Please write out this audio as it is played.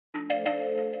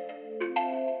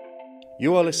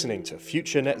You are listening to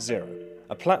Future Net Zero,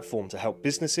 a platform to help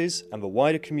businesses and the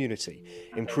wider community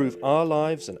improve our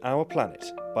lives and our planet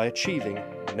by achieving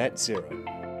net zero.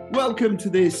 Welcome to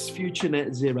this Future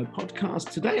Net Zero podcast.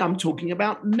 Today I'm talking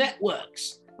about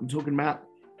networks. I'm talking about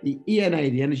the ENA,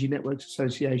 the Energy Networks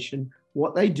Association,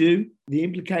 what they do, the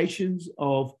implications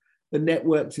of the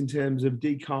networks in terms of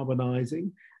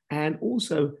decarbonising, and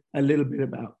also a little bit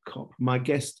about COP. My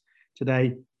guest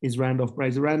today is Randolph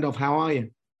Brazier. Randolph, how are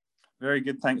you? Very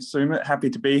good, thanks, Sumit. Happy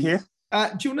to be here.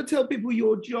 Do you want to tell people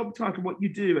your job title, what you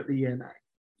do at the ENA?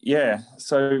 Yeah,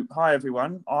 so hi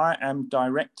everyone. I am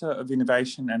Director of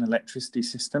Innovation and Electricity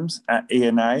Systems at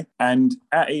ENA. And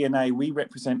at ENA, we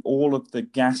represent all of the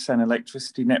gas and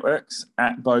electricity networks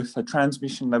at both a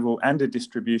transmission level and a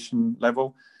distribution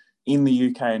level in the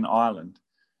UK and Ireland.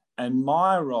 And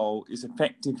my role is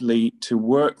effectively to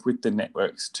work with the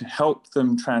networks to help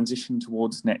them transition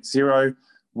towards net zero,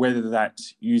 whether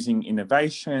that's using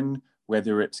innovation,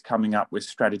 whether it's coming up with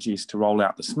strategies to roll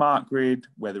out the smart grid,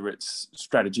 whether it's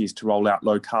strategies to roll out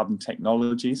low carbon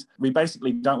technologies. We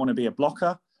basically don't want to be a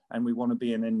blocker, and we want to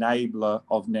be an enabler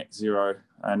of net zero.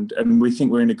 And we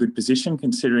think we're in a good position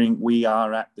considering we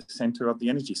are at the centre of the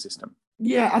energy system.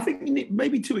 Yeah, I think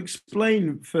maybe to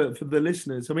explain for the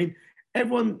listeners, I mean,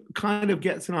 everyone kind of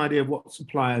gets an idea of what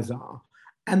suppliers are,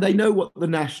 and they know what the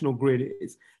national grid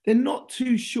is. They're not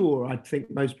too sure, I think,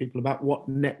 most people, about what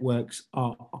networks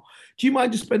are. Do you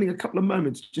mind just spending a couple of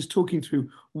moments just talking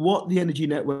through what the energy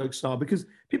networks are? Because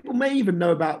people may even know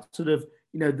about sort of,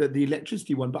 you know, the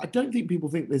electricity one, but I don't think people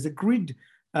think there's a grid,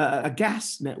 a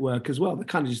gas network as well. They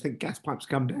kind of just think gas pipes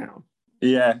come down.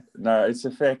 Yeah, no, it's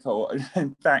a fair call.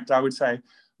 In fact, I would say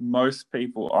most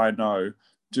people I know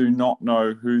do not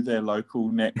know who their local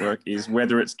network is,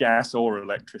 whether it's gas or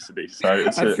electricity. So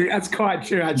that's quite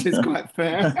true, actually. It's quite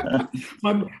fair.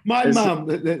 my mum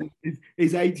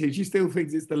is 80. She still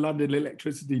thinks it's the London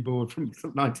Electricity Board from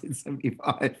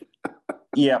 1975.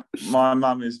 Yeah, my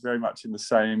mum is very much in the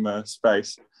same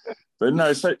space. But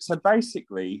no, so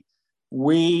basically,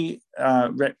 we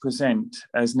represent,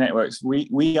 as networks,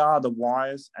 we are the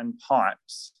wires and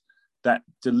pipes that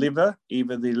deliver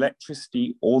either the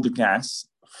electricity or the gas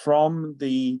from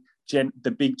the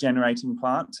big generating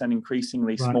plants and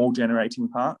increasingly small generating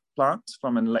plants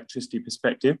from an electricity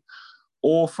perspective,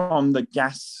 or from the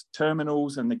gas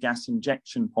terminals and the gas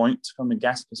injection points from a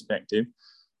gas perspective.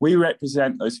 We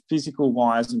represent those physical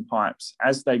wires and pipes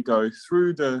as they go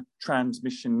through the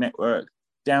transmission network,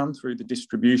 down through the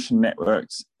distribution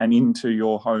networks and into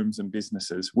your homes and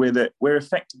businesses. We're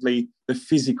effectively the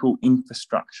physical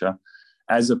infrastructure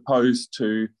as opposed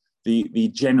to the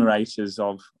generators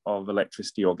of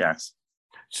electricity or gas.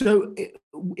 So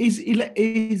is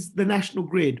the national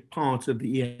grid part of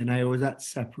the ENA, or is that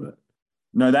separate?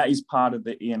 No, that is part of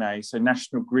the ENA. So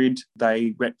National Grid,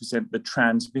 they represent the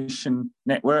transmission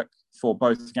network for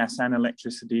both gas and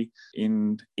electricity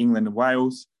in England and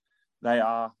Wales. They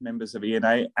are members of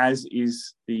ENA, as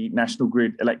is the National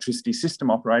Grid Electricity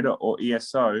System Operator, or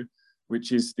ESO,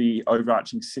 which is the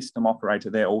overarching system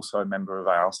operator. They're also a member of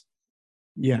ours.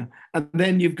 Yeah, and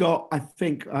then you've got, I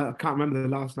think, I can't remember the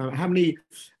last name. How many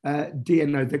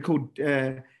DNOs? They're called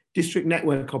district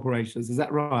network operators. Is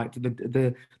that right?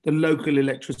 The local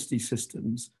electricity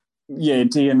systems. Yeah,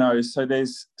 DNOs. So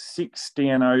there's 6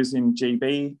 DNOs in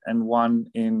GB and 1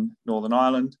 in Northern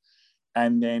Ireland.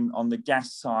 And then on the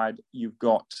gas side, you've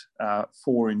got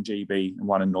 4 in GB and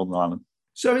 1 in Northern Ireland.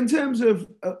 So in terms of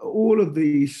all of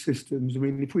these systems, I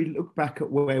mean, if we look back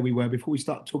at where we were before we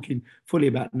start talking fully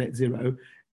about net zero,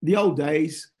 the old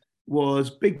days was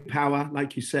big power,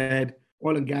 like you said,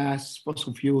 oil and gas,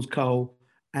 fossil fuels, coal,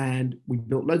 and we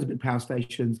built loads of big power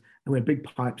stations and we had big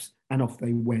pipes and off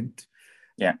they went.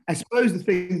 Yeah. I suppose the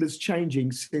thing that's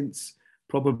changing since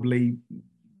probably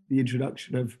the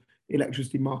introduction of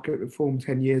electricity market reform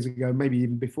 10 years ago, maybe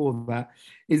even before that,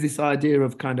 is this idea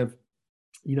of kind of,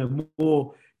 you know,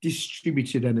 more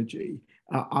distributed energy,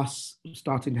 us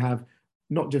starting to have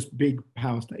not just big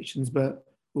power stations, but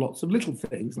lots of little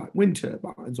things like wind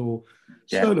turbines or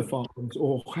solar farms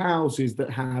or houses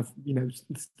that have, you know,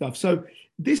 stuff. So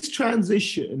this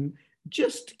transition,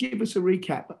 just give us a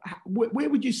recap. Where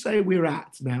would you say we're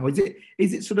at now? Is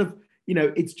it sort of, you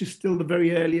know, it's just still the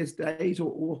very earliest days,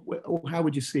 or how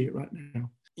would you see it right now?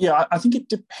 Yeah, I think it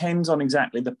depends on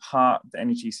exactly the part of the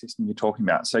energy system you're talking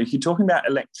about. So if you're talking about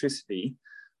electricity,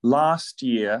 last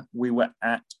year we were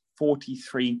at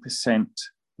 43%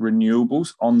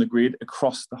 renewables on the grid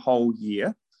across the whole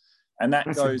year. And that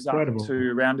goes incredible. Up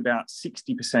to around about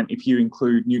 60% if you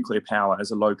include nuclear power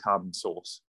as a low carbon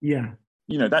source. Yeah.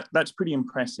 that's pretty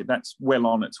impressive. That's well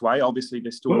on its way. Obviously,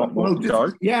 there's still a lot more to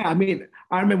go. Yeah, I mean,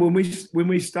 I remember when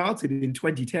we started in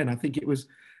 2010. I think it was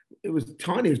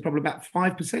tiny. It was probably about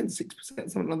 5%, 6%,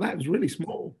 something like that. It was really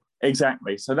small.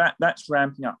 Exactly. So that's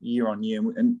ramping up year on year,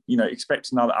 and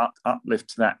expect another uplift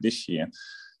to that this year.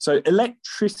 So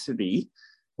electricity,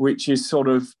 which is sort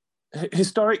of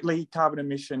historically carbon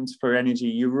emissions for energy,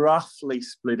 you roughly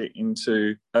split it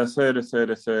into a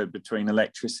third between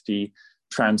electricity,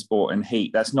 transport and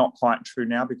heat. That's not quite true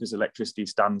now because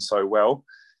electricity's done so well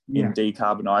in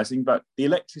decarbonising, but the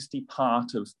electricity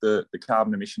part of the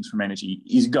carbon emissions from energy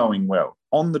is going well.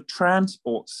 On the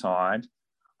transport side,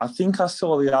 I think I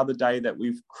saw the other day that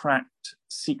we've cracked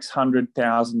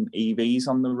 600,000 EVs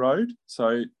on the road.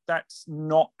 So that's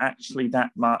not actually that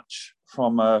much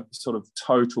from a sort of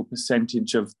total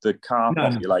percentage of the car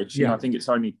population. I think it's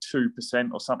only 2%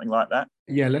 or something like that.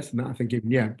 Yeah, less than that, I think.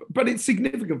 Yeah, but it's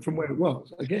significant from where it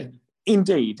was, again.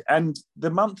 Indeed. And the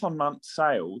month-on-month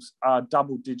sales are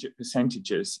double-digit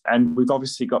percentages. And we've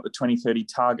obviously got the 2030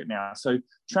 target now. So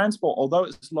transport, although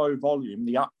it's low volume,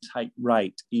 the uptake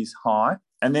rate is high.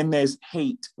 And then there's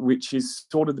heat, which is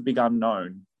sort of the big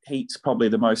unknown. Heat's probably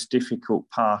the most difficult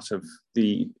part of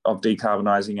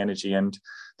decarbonising energy. And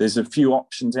there's a few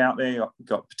options out there. You've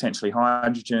got potentially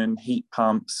hydrogen, heat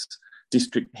pumps,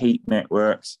 district heat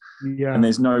networks. Yeah. And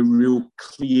there's no real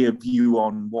clear view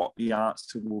on what the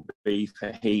answer will be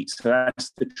for heat. So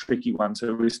that's the tricky one.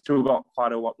 So we've still got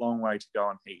quite a long way to go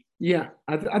on heat. Yeah,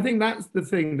 I think that's the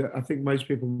thing that I think most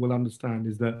people will understand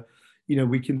is that,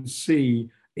 we can see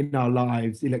in our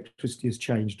lives, electricity has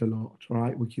changed a lot,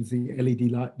 right? We can see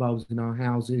LED light bulbs in our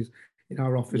houses, in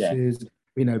our offices.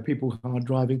 Yeah. People are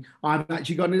driving. I've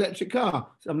actually got an electric car.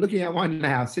 So I'm looking at one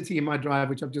now, sitting in my drive,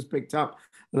 which I've just picked up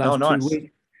the last 2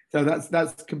 weeks. So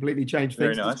that's completely changed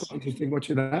things. Very nice. It's quite interesting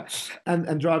watching that.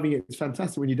 And driving it is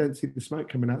fantastic when you don't see the smoke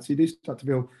coming out. So you do start to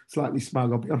feel slightly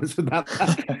smug, I'll be honest with that.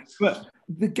 But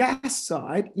the gas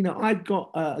side, I've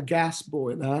got a gas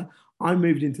boiler. I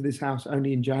moved into this house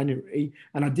only in January,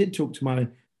 and I did talk to my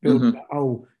builder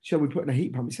about, shall we put in a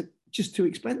heat pump? He said, just too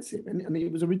expensive. And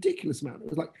it was a ridiculous amount. It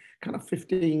was like kind of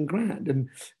 15 grand, and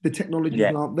the technologies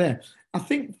aren't there. I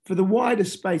think for the wider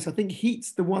space, I think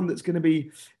heat's the one that's going to be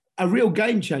a real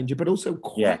game changer, but also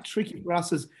quite tricky for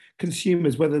us as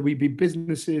consumers, whether we be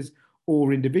businesses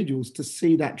or individuals, to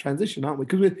see that transition, aren't we?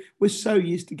 Because we're so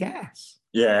used to gas.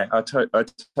 Yeah, I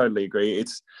totally agree.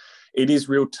 It is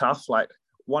real tough. Like,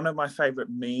 one of my favorite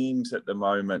memes at the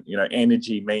moment,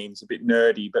 energy memes, a bit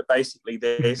nerdy, but basically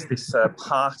there's this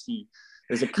party.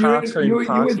 There's a cartoon party.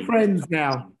 You're with friends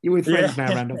now. You're with friends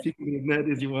now, Randolph. You can be as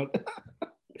nerdy as you want.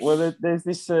 Well, there's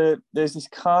this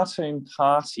cartoon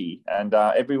party, and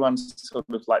everyone's sort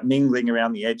of like mingling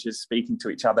around the edges, speaking to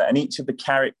each other, and each of the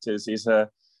characters is a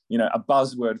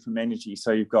buzzword from energy.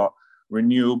 So you've got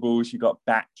renewables, you've got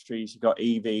batteries, you've got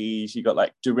EVs, you've got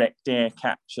like direct air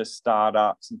capture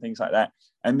startups and things like that.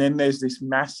 And then there's this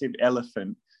massive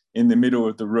elephant in the middle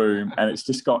of the room, and it's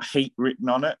just got heat written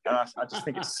on it. And I just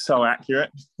think it's so accurate.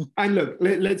 And look,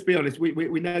 let's be honest. We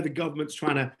know the government's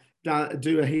trying to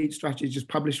do a heat strategy, just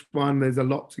published one. There's a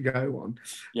lot to go on.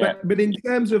 Yeah. But in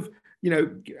terms of,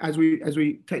 as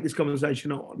we take this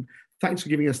conversation on, thanks for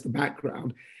giving us the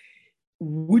background.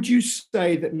 Would you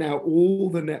say that now all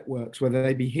the networks, whether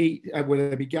they be heat, whether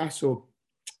they be gas or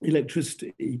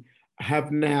electricity,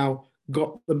 have now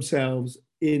got themselves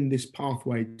in this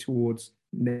pathway towards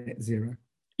net zero?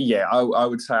 Yeah, I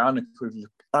would say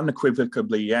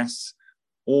unequivocally yes.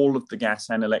 All of the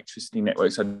gas and electricity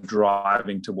networks are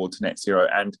driving towards net zero,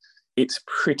 and it's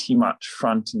pretty much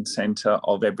front and center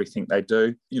of everything they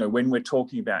do. When we're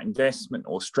talking about investment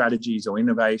or strategies or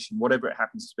innovation, whatever it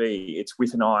happens to be, it's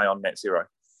with an eye on net zero.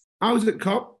 I was at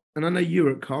COP, and I know you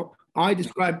were at COP. I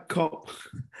described COP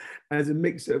as a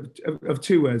mix of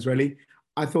two words, really.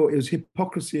 I thought it was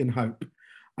hypocrisy and hope.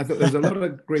 I thought there was a lot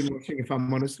of greenwashing, if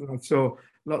I'm honest, and I saw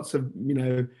lots of,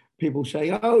 people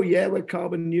saying, oh, yeah, we're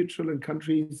carbon neutral, and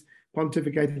countries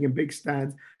pontificating in big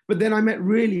stands. But then I met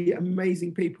really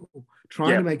amazing people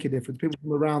trying to make a difference, people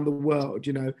from around the world,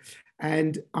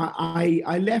 and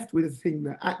I left with a thing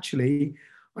that actually,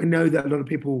 I know that a lot of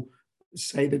people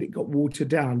say that it got watered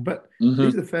down, but this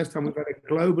is the first time we've had a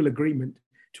global agreement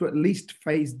to at least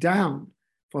phase down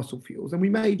fossil fuels. And we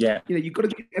made, you've got to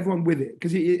get everyone with it,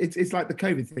 because it's like the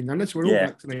COVID thing. Unless we're all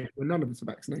vaccinated, well, none of us are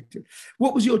vaccinated.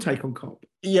 What was your take on COP?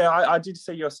 Yeah, I did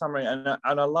see your summary, and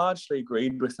I largely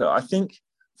agreed with it. I think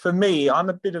for me, I'm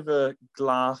a bit of a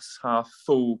glass half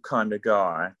full kind of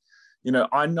guy.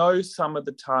 I know some of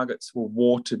the targets were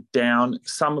watered down.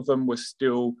 Some of them were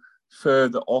still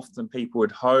further off than people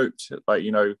had hoped. Like,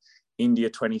 India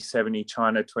 2070,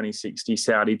 China 2060,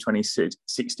 Saudi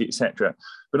 2060, etc.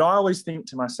 But I always think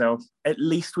to myself, at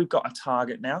least we've got a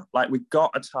target now. Like, we've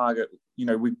got a target,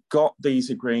 we've got these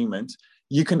agreements.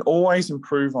 You can always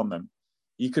improve on them.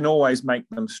 You can always make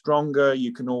them stronger.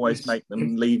 You can always make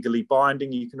them legally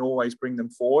binding. You can always bring them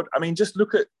forward. I mean, just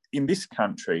look at, in this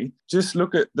country, just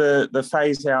look at the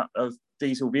phase out of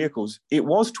diesel vehicles. It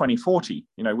was 2040.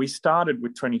 We started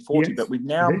with 2040, but we've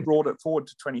now brought it forward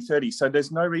to 2030. So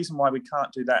there's no reason why we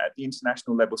can't do that at the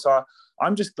international level. So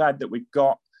I'm just glad that we've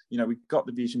got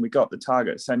the vision, we've got the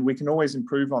targets, and we can always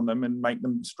improve on them and make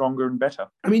them stronger and better.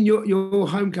 I mean, your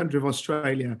home country of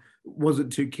Australia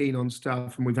wasn't too keen on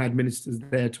stuff, and we've had ministers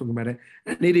there talking about it.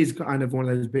 And it is kind of one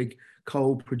of those big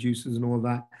coal producers and all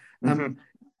that.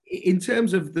 In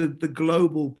terms of the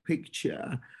global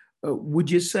picture, would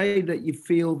you say that you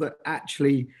feel that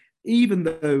actually, even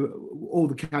though all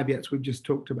the caveats we've just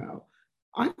talked about,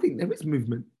 I think there is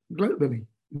movement globally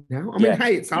now? I mean,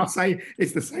 hey, I'll say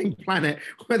it's the same planet,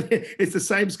 whether it's the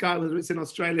same sky, whether it's in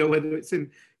Australia or whether it's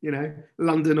in,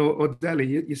 London or Delhi,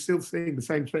 you're still seeing the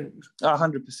same things.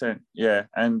 100%, yeah.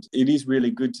 And it is really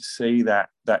good to see that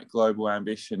global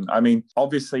ambition. I mean,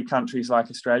 obviously, countries like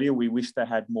Australia, we wish they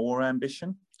had more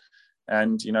ambition.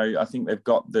 And, I think they've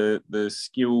got the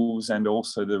skills and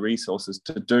also the resources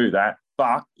to do that.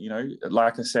 But,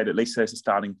 like I said, at least there's a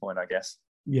starting point, I guess.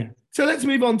 Yeah. So let's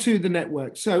move on to the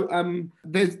network. So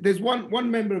there's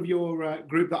one member of your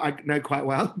group that I know quite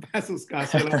well, Basil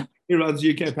Scarsella. He runs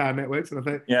UK Power Networks, and I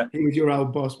think he was your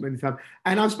old boss many times.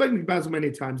 And I've spoken to Basil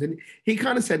many times, and he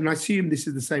kind of said, and I assume this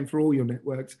is the same for all your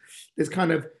networks, there's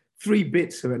kind of three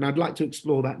bits of it, and I'd like to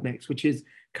explore that next, which is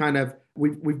kind of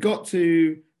we've got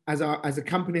to, as a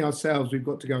company ourselves, we've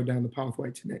got to go down the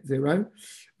pathway to net zero.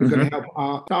 We've got to help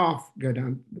our staff go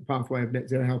down the pathway of net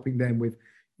zero, helping them with,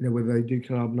 whether they do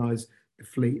decarbonise the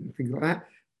fleet and things like that.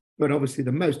 But obviously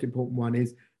the most important one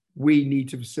is we need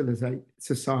to facilitate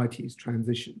society's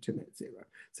transition to net zero.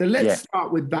 So let's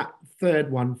start with that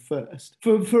third one first.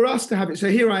 For us to have it, so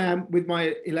here I am with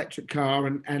my electric car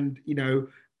and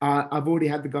I've already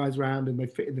had the guys around and they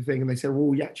fitted the thing and they said,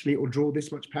 well, actually, it will draw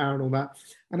this much power and all that.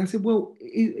 And I said, well,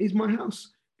 is my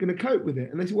house going to cope with it?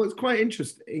 And they said, well, it's quite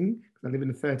interesting because I live in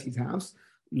a 30s house.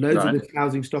 Loads of the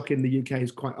housing stock in the UK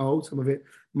is quite old, some of it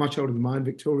much older than mine,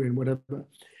 Victorian, whatever.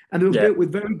 And they were built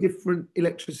with very different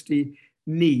electricity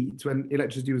needs when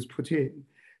electricity was put in.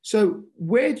 So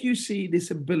where do you see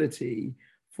this ability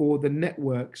for the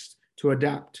networks to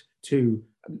adapt to,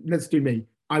 let's do me,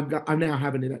 I now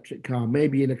have an electric car.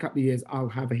 Maybe in a couple of years, I'll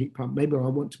have a heat pump. Maybe I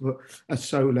want to put a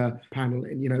solar panel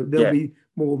in. There'll be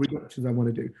more reductions I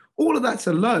want to do. All of that's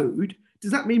a load.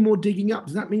 Does that mean more digging up?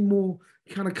 Does that mean more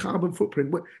kind of carbon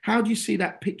footprint? How do you see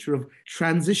that picture of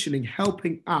transitioning,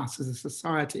 helping us as a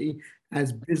society,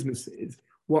 as businesses,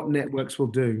 what networks will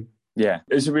do? Yeah,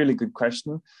 it's a really good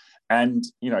question. And,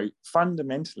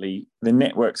 fundamentally, the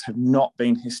networks have not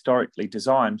been historically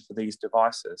designed for these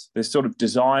devices. The sort of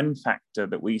design factor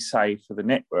that we say for the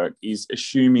network is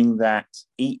assuming that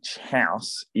each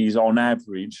house is on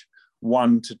average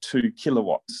 1 to 2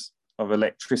 kilowatts of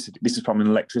electricity. This is from an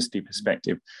electricity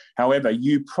perspective. However,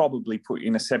 you probably put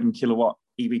in a 7 kilowatt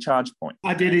EV charge point.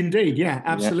 I did indeed. Yeah,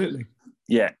 absolutely.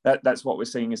 Yeah, that's what we're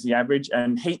seeing as the average.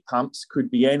 And heat pumps could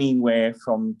be anywhere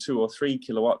from 2 or 3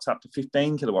 kilowatts up to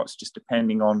 15 kilowatts, just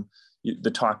depending on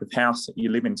the type of house that you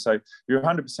live in. So you're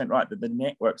 100% right that the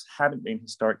networks haven't been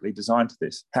historically designed for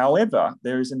this. However,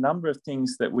 there is a number of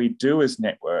things that we do as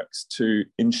networks to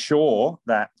ensure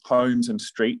that homes and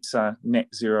streets are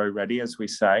net zero ready, as we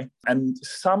say. And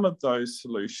some of those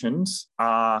solutions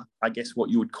are, I guess, what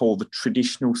you would call the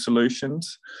traditional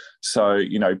solutions. So,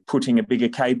 putting a bigger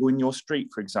cable in your street,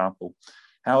 for example.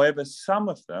 However, some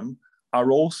of them are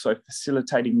also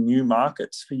facilitating new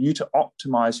markets for you to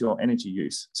optimize your energy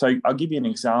use. So I'll give you an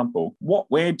example. What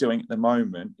we're doing at the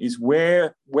moment is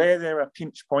where there are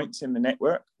pinch points in the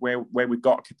network, where we've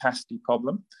got a capacity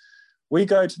problem, we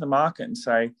go to the market and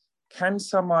say, can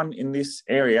someone in this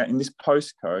area, in this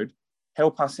postcode,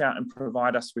 help us out and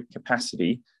provide us with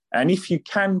capacity? And if you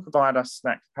can provide us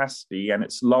that capacity and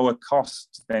it's lower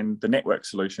cost than the network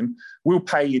solution, we'll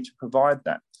pay you to provide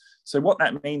that. So what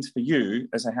that means for you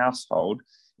as a household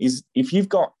is if you've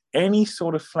got any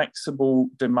sort of flexible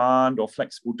demand or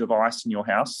flexible device in your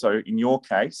house, so in your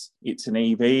case, it's an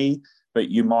EV, but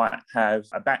you might have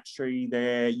a battery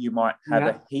there, you might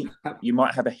have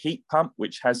a heat pump,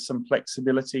 which has some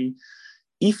flexibility.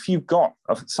 If you've got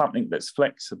something that's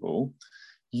flexible,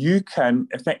 you can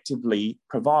effectively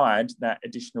provide that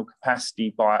additional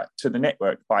capacity to the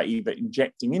network by either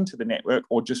injecting into the network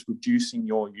or just reducing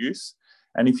your use.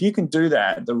 And if you can do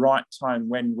that at the right time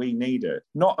when we need it,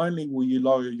 not only will you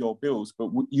lower your bills, but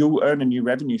you'll earn a new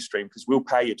revenue stream because we'll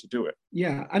pay you to do it.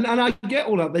 Yeah, and I get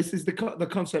all of this. Is the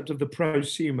concept of the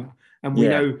prosumer, and we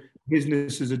know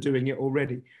businesses are doing it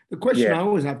already. The question I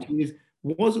always have to you is,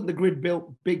 wasn't the grid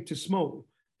built big to small?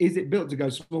 Is it built to go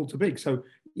small to big? So,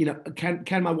 you know,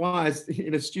 can my wires,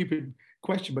 in a stupid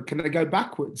question, but can they go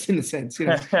backwards in a sense? You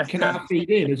know, can I feed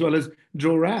in as well as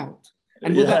draw out?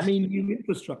 And will that mean new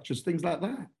infrastructures, things like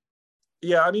that?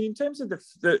 Yeah, I mean, in terms of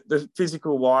the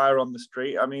physical wire on the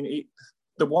street, I mean,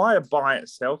 the wire by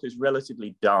itself is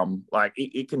relatively dumb. Like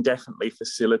it can definitely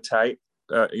facilitate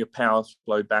your power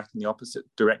flow back in the opposite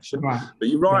direction. Right. But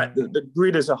you're right, the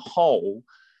grid as a whole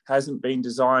hasn't been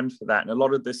designed for that. And a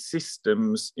lot of the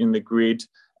systems in the grid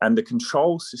and the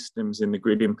control systems in the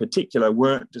grid in particular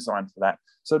weren't designed for that.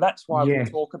 So that's why we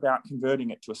talk about converting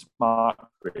it to a smart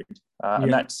grid.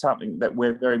 And that's something that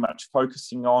we're very much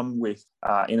focusing on with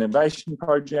innovation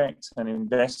projects and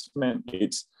investment.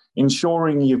 It's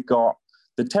ensuring you've got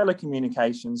the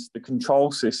telecommunications, the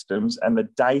control systems, and the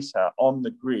data on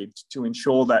the grid to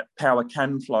ensure that power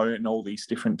can flow in all these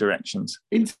different directions.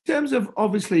 In terms of,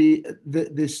 obviously,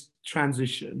 this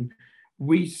transition,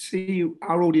 we see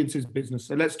our audience is business.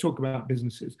 So let's talk about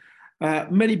businesses.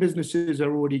 Many businesses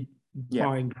are already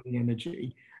buying green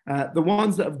energy. The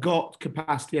ones that have got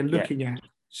capacity and looking at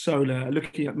solar,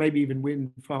 looking at maybe even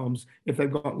wind farms, if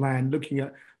they've got land, looking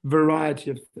at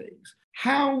variety of things.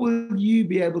 How will you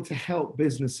be able to help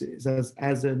businesses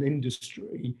as an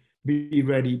industry be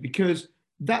ready? Because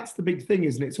that's the big thing,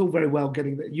 isn't it? It's all very well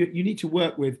getting that. You need to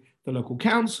work with the local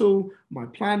council, my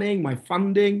planning, my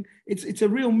funding. It's a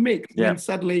real mix. Yeah. And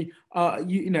suddenly,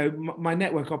 my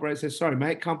network operator says, sorry,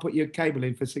 mate, can't put your cable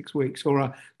in for 6 weeks,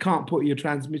 or can't put your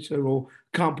transmitter, or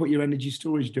can't put your energy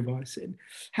storage device in.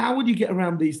 How would you get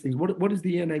around these things? What is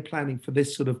the ENA planning for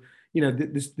this sort of,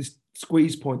 this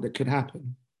squeeze point that could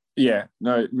happen? Yeah,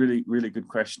 no, really, really good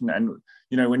question. And,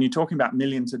 when you're talking about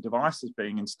millions of devices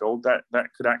being installed, that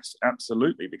could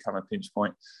absolutely become a pinch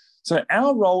point. So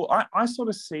our role, I sort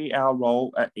of see our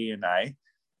role at ENA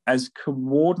as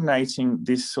coordinating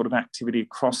this sort of activity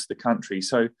across the country.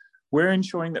 So we're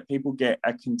ensuring that people get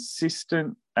a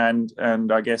consistent and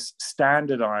I guess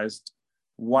standardized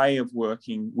way of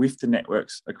working with the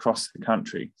networks across the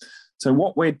country. So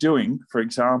what we're doing, for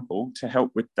example, to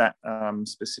help with that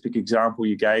specific example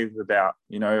you gave about,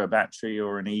 a battery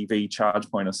or an EV charge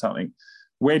point or something,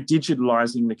 we're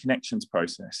digitalizing the connections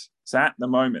process. So at the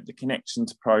moment, the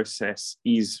connections process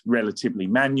is relatively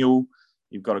manual.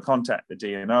 You've got to contact the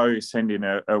DNO, send in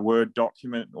a Word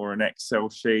document or an Excel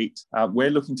sheet.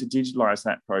 We're looking to digitalize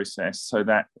that process so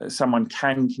that someone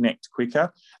can connect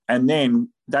quicker. And then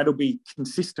that'll be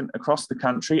consistent across the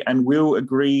country, and we'll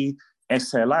agree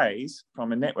SLAs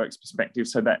from a network's perspective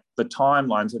so that the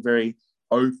timelines are very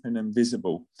open and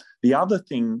visible. The other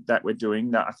thing that we're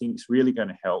doing that I think is really going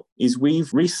to help is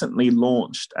we've recently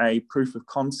launched a proof of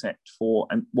concept for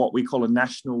what we call a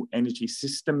national energy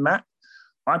system map.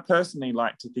 I personally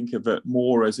like to think of it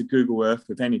more as a Google Earth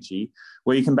of energy,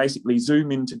 where you can basically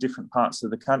zoom into different parts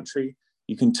of the country.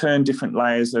 You can turn different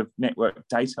layers of network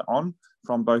data on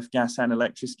from both gas and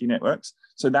electricity networks.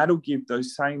 So that'll give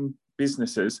those same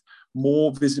businesses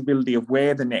more visibility of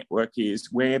where the network is,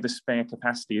 where the spare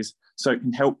capacity is, so it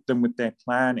can help them with their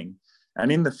planning.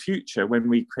 And in the future, when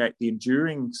we create the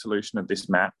enduring solution of this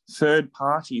map, third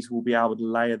parties will be able to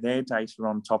layer their data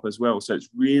on top as well. So it's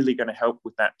really going to help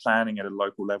with that planning at a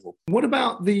local level. What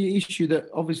about the issue that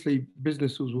obviously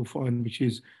businesses will find, which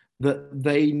is that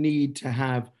they need to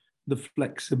have the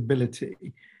flexibility?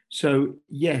 So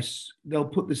yes, they'll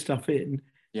put the stuff in,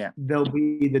 there'll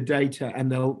be the data, and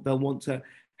they'll want to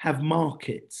have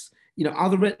markets. Are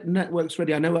the networks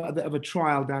ready? I know of a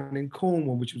trial down in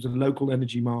Cornwall, which was a local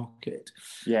energy market.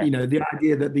 Yeah. The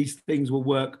idea that these things will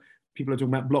work, people are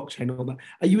talking about blockchain and all that.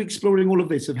 Are you exploring all of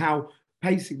this, of how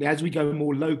basically, as we go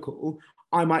more local,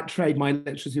 I might trade my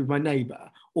electricity with my neighbour,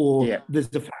 or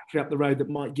there's a factory up the road that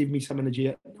might give me some energy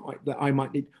at night that I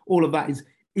might need? All of that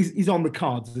is on the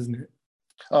cards, isn't it?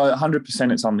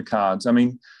 100% it's on the cards. I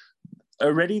mean,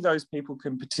 already those people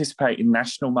can participate in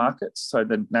national markets, so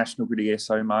the National Grid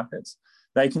ESO markets.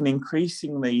 They can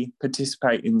increasingly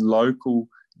participate in local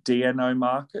DNO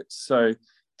markets. So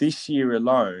this year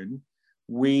alone,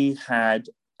 we had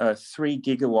 3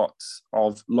 gigawatts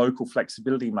of local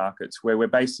flexibility markets, where we're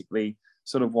basically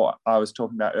sort of what I was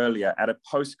talking about earlier, at a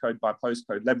postcode by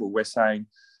postcode level. We're saying,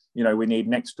 we need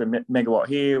an extra megawatt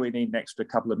here, we need an extra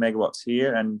couple of megawatts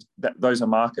here, and those are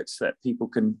markets that people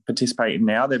can participate in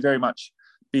now. They're very much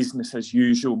business as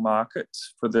usual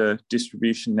markets for the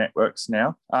distribution networks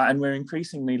now. And we're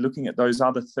increasingly looking at those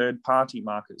other third-party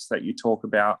markets that you talk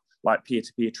about, like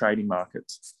peer-to-peer trading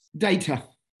markets. Data.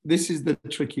 This is the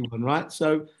tricky one, right?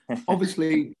 So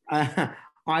obviously,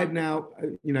 I've now,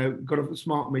 got a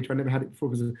smart meter. I never had it before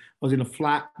because I was in a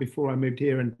flat before I moved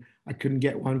here and I couldn't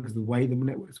get one because of the way the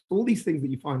networks, all these things that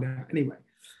you find out anyway.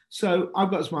 So I've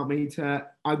got a smart meter.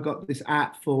 I've got this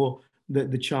app for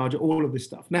the charger, all of this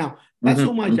stuff. Now, that's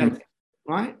all my data,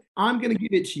 right? I'm going to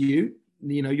give it to you,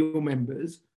 your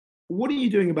members. What are you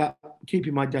doing about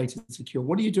keeping my data secure?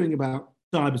 What are you doing about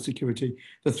cybersecurity,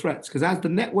 the threats? Because as the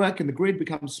network and the grid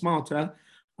becomes smarter,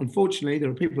 unfortunately, there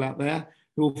are people out there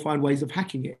who will find ways of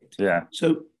hacking it. Yeah.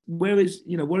 So what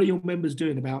are your members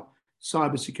doing about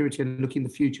cybersecurity and looking in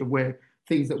the future where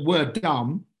things that were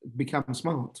dumb become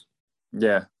smart?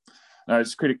 Yeah. No,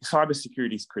 it's critical.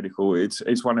 Cybersecurity is critical.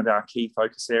 It's one of our key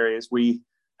focus areas. We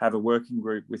have a working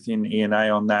group within ENA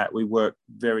on that. We work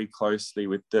very closely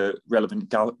with the relevant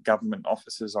government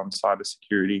officers on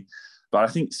cybersecurity. But I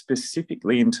think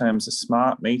specifically in terms of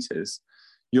smart meters,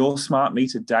 your smart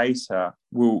meter data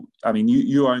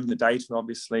you own the data,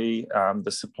 obviously.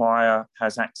 The supplier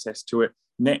has access to it.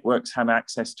 Networks have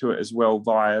access to it as well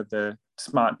via the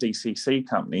smart DCC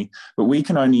company, but we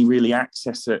can only really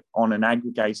access it on an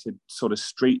aggregated sort of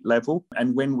street level.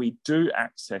 And when we do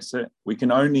access it, we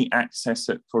can only access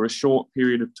it for a short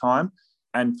period of time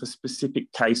and for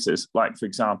specific cases, like, for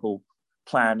example,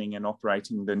 planning and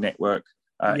operating the network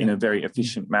in a very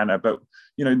efficient manner. But,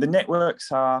 the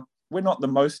networks we're not the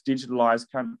most digitalized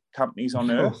companies on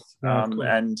earth.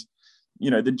 And,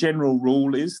 the general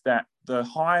rule is that the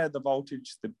higher the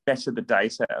voltage, the better the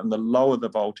data, and the lower the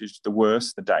voltage, the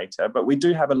worse the data. But we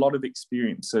do have a lot of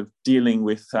experience of dealing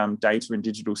with data and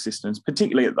digital systems,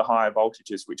 particularly at the higher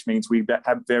voltages, which means we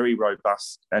have very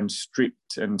robust and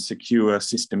strict and secure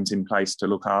systems in place to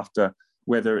look after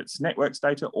whether it's networks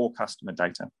data or customer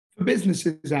data. For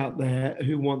businesses out there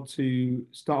who want to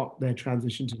start their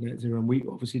transition to net zero, and we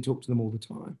obviously talk to them all the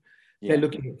time, they're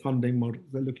looking at funding models,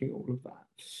 they're looking at all of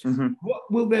that.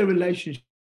 What will their relationship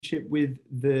with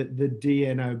the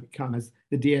DNO become, as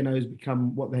the DNOs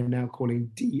become what they're now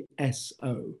calling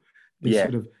DSO, the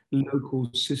sort of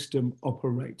local system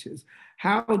operators?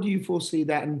 How do you foresee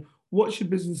that, and what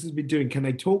should businesses be doing? Can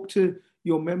they talk to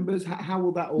your members? How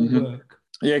will that all work?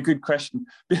 Yeah, good question.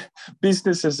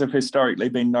 Businesses have historically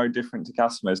been no different to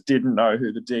customers. Didn't know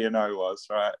who the DNO was,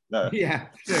 right? No. Yeah,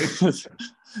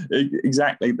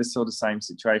 exactly the sort of same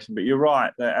situation. But you're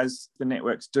right that as the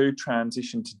networks do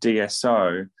transition to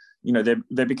DSO,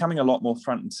 they're becoming a lot more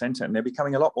front and center, and they're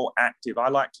becoming a lot more active. I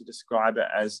like to describe it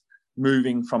as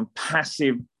moving from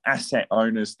passive asset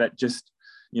owners that just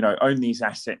own these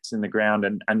assets in the ground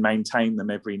and maintain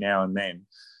them every now and then,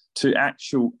 to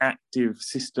actual active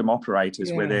system operators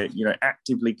where they're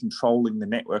actively controlling the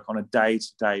network on a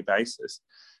day-to-day basis.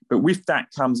 But with that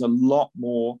comes a lot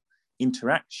more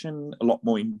interaction, a lot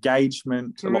more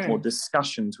engagement, a lot more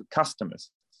discussions with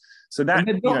customers. So that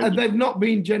they've not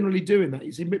been generally doing that.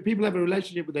 You see, people have a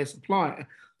relationship with their supplier.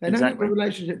 They don't have a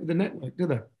relationship with the network, do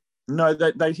they? No,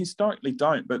 they historically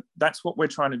don't. But that's what we're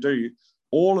trying to do.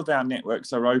 All of our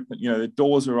networks are open, the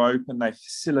doors are open, they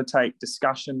facilitate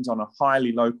discussions on a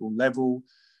highly local level.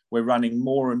 We're running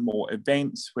more and more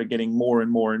events. We're getting more and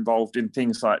more involved in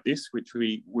things like this, which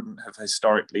we wouldn't have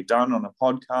historically done on a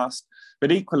podcast.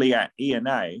 But equally at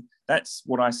ENA, that's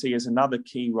what I see as another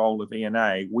key role of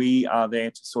ENA. We are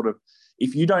there to sort of,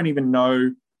 if you don't even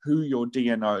know who your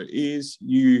DNO is,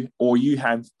 you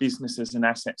have businesses and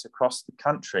assets across the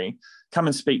country, come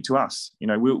and speak to us.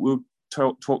 We'll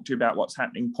talk to you about what's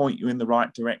happening, point you in the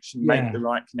right direction, make the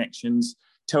right connections,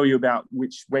 tell you about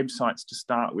which websites to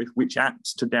start with, which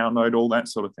apps to download, all that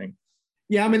sort of thing.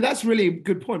 Yeah, I mean, that's really a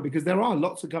good point, because there are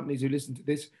lots of companies who listen to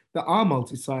this that are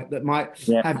multi-site, that might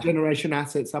have generation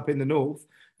assets up in the north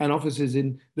and offices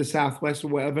in the southwest or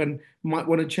whatever, and might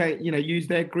want to use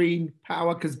their green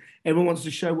power because everyone wants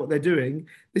to show what they're doing.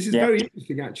 This is very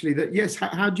interesting, actually, that, yes,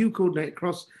 how do you coordinate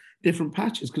across different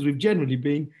patches? Because we've generally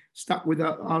been stuck with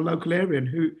our local area and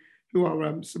who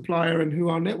our supplier and who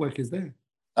our network is there.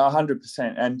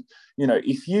 100%. And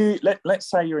if you let's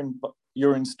say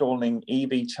you're installing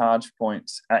EV charge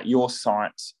points at your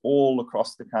sites all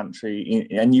across the country,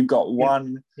 and you've got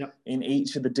one in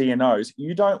each of the DNOs,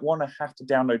 you don't want to have to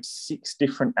download 6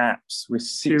 different apps with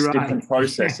 6 different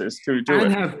processes to do it,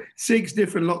 and have 6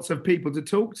 different lots of people to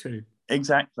talk to.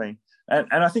 Exactly.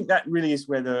 And I think that really is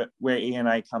where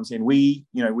ENA comes in. We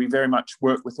very much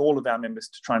work with all of our members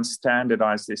to try and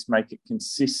standardize this, make it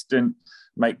consistent,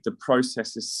 make the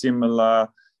processes similar,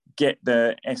 get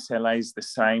the SLAs the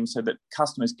same so that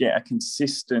customers get a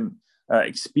consistent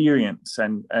experience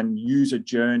and user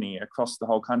journey across the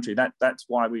whole country. That's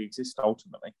why we exist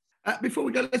ultimately. Before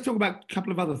we go, let's talk about a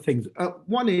couple of other things.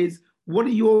 One is, what are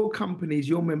your companies,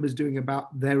 your members doing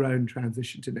about their own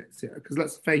transition to net zero? Because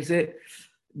let's face it,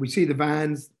 we see the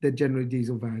vans, they're generally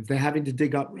diesel vans. They're having to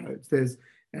dig up roads. There's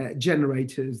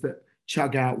generators that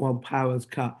chug out while power's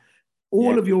cut.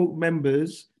 All of your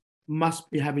members must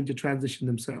be having to transition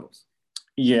themselves.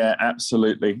 Yeah,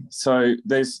 absolutely. So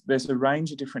there's a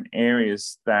range of different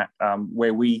areas that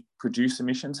where we produce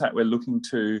emissions that we're looking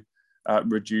to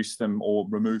reduce them or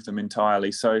remove them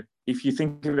entirely. So if you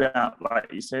think about,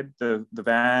 like you said, the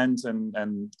vans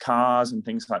and cars and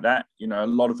things like that, you know, a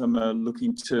lot of them are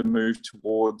looking to move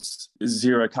towards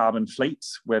zero carbon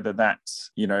fleets, whether that's,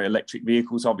 you know, electric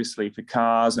vehicles, obviously, for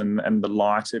cars, and the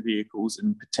lighter vehicles,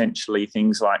 and potentially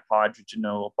things like hydrogen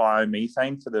or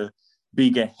biomethane for the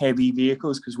bigger, heavy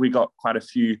vehicles, because we got quite a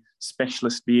few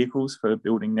specialist vehicles for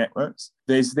building networks.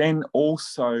 There's then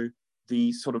also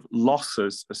the sort of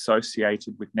losses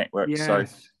associated with networks. Yes, so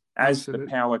as the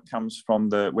power comes from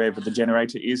wherever the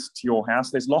generator is to your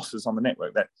house, there's losses on the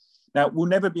network. Now, we'll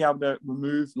never be able to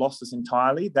remove losses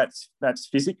entirely. That's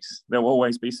physics. There will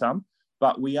always be some,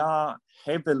 but we are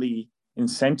heavily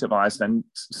incentivized and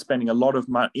spending a lot of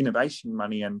innovation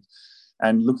money and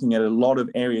looking at a lot of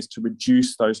areas to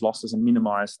reduce those losses and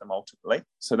minimize them ultimately.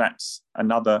 So that's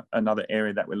another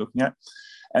area that we're looking at.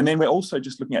 And then we're also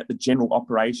just looking at the general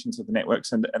operations of the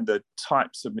networks and the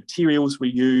types of materials we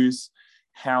use,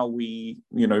 how we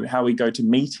go to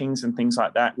meetings and things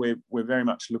like that. We're very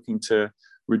much looking to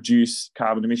reduce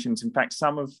carbon emissions. In fact,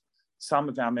 some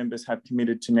of our members have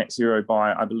committed to net zero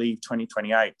by, I believe,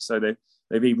 2028. So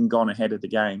they've even gone ahead of the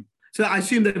game. So I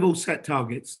assume they've all set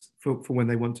targets for when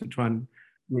they want to try and...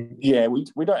 Yeah,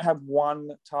 we don't have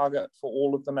one target for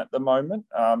all of them at the moment.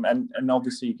 And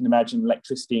obviously you can imagine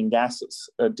electricity and gas, it's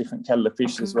a different kettle of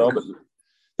fish as well. But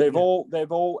they've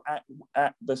all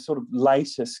at the sort of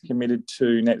latest committed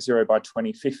to net zero by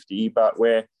 2050. But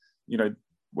we're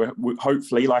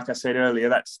hopefully, like I said earlier,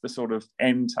 that's the sort of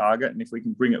end target. And if we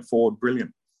can bring it forward,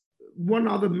 brilliant. One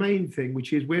other main thing,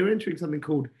 which is we're entering something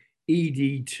called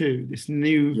ED2, this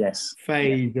new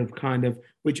phase of kind of,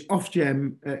 which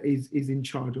Ofgem is in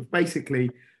charge of. Basically,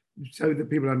 so that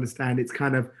people understand, it's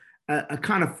kind of a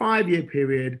kind of 5-year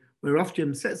period where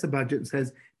Ofgem sets a budget and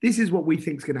says, this is what we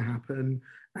think is going to happen,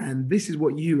 and this is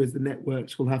what you as the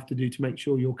networks will have to do to make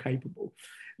sure you're capable.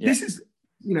 Yeah. This is,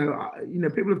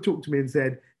 people have talked to me and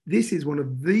said, this is one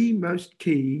of the most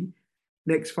key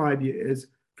next 5 years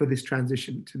for this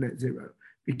transition to net zero,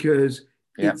 because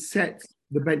it sets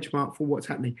the benchmark for what's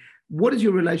happening. What is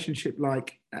your relationship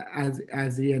like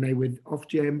as ENA with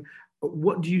Ofgem?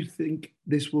 What do you think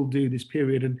this will do, this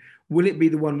period? And will it be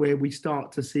the one where we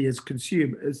start to see as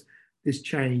consumers this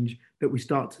change, that we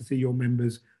start to see your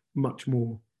members much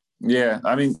more? Yeah,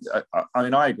 I mean,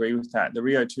 I agree with that. The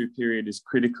RIIO-2 period is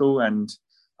critical, and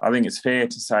I think it's fair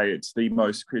to say it's the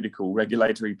most critical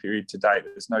regulatory period to date.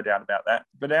 There's no doubt about that.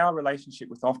 But our relationship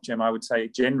with Ofgem, I would say,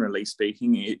 generally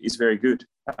speaking, is very good.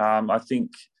 I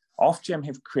think Ofgem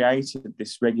have created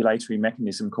this regulatory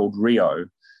mechanism called RIIO,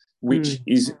 which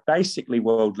is basically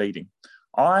world leading.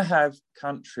 I have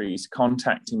countries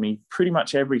contacting me pretty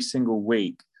much every single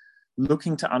week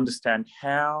looking to understand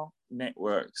how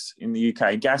networks in the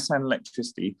UK, gas and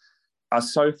electricity, are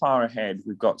so far ahead.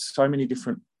 We've got so many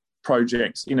different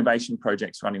projects, innovation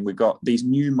projects running. We've got these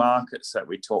new markets that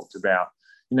we talked about.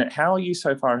 How are you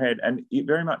so far ahead? And it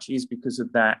very much is because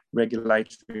of that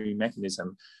regulatory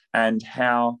mechanism, and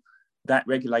how that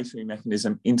regulatory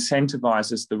mechanism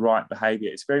incentivizes the right behavior.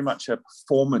 It's very much a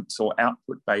performance or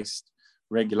output-based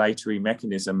regulatory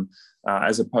mechanism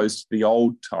as opposed to the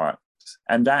old type.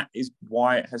 And that is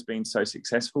why it has been so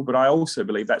successful. But I also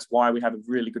believe that's why we have a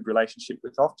really good relationship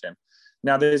with Ofgem.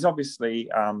 Now, there's obviously,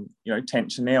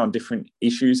 tension there on different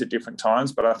issues at different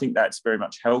times, but I think that's very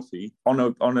much healthy. On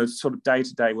a sort of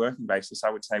day-to-day working basis,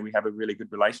 I would say we have a really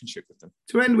good relationship with them.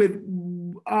 To end with,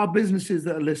 our businesses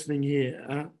that are listening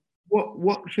here,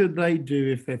 what should they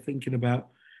do if they're thinking about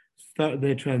starting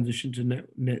their transition to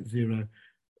net zero?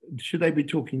 Should they be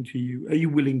talking to you? Are you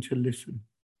willing to listen?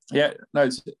 Yeah, no,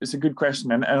 it's a good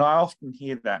question, and I often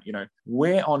hear that.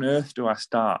 Where on earth do I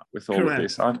start with all of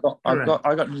this? I've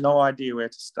got no idea where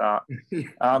to start.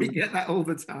 We get that all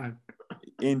the time.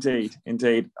 Indeed.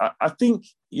 I think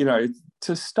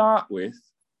to start with,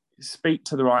 speak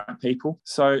to the right people.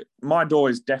 So my door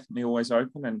is definitely always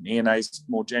open, and ENA's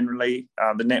more generally.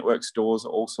 The network's doors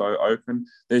are also open.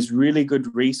 There's really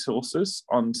good resources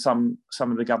on some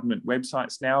of the government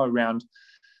websites now around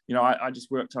I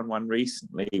just worked on one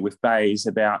recently with Bays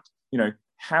about,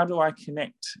 how do I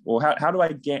connect, or how do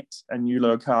I get a new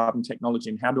low carbon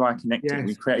technology, and how do I connect it?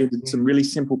 We created some really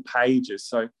simple pages.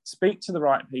 So speak to the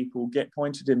right people, get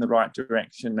pointed in the right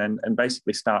direction, and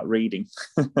basically start reading.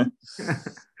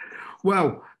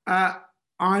 Well,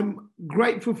 I'm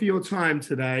grateful for your time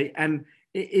today. And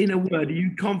in a word, are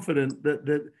you confident that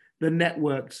the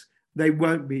networks, they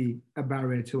won't be a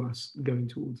barrier to us going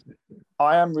towards it?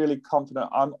 I am really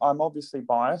confident. I'm obviously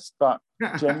biased, but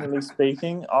generally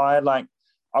speaking,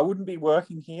 I wouldn't be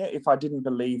working here if I didn't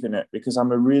believe in it, because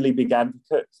I'm a really big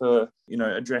advocate for,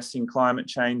 addressing climate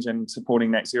change and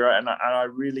supporting net zero. And I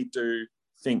really do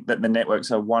think that the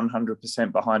networks are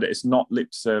 100% behind it. It's not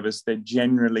lip service. They're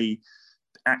generally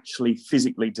actually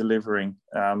physically delivering.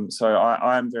 So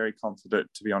I am very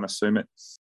confident, to be honest, Sumit.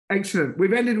 Excellent.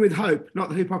 We've ended with hope, not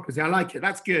the hypocrisy. I like it.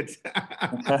 That's good.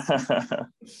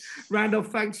 Randolph,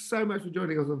 thanks so much for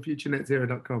joining us on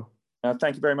futurenetzero.com.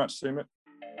 Thank you very much, Sumit.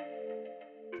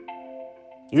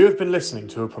 You have been listening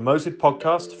to a promoted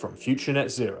podcast from Future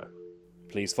Net Zero.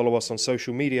 Please follow us on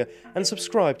social media and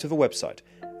subscribe to the website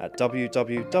at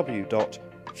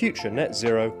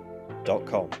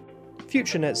www.futurenetzero.com.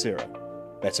 Future Net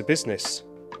Zero. Better business,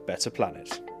 better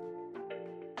planet.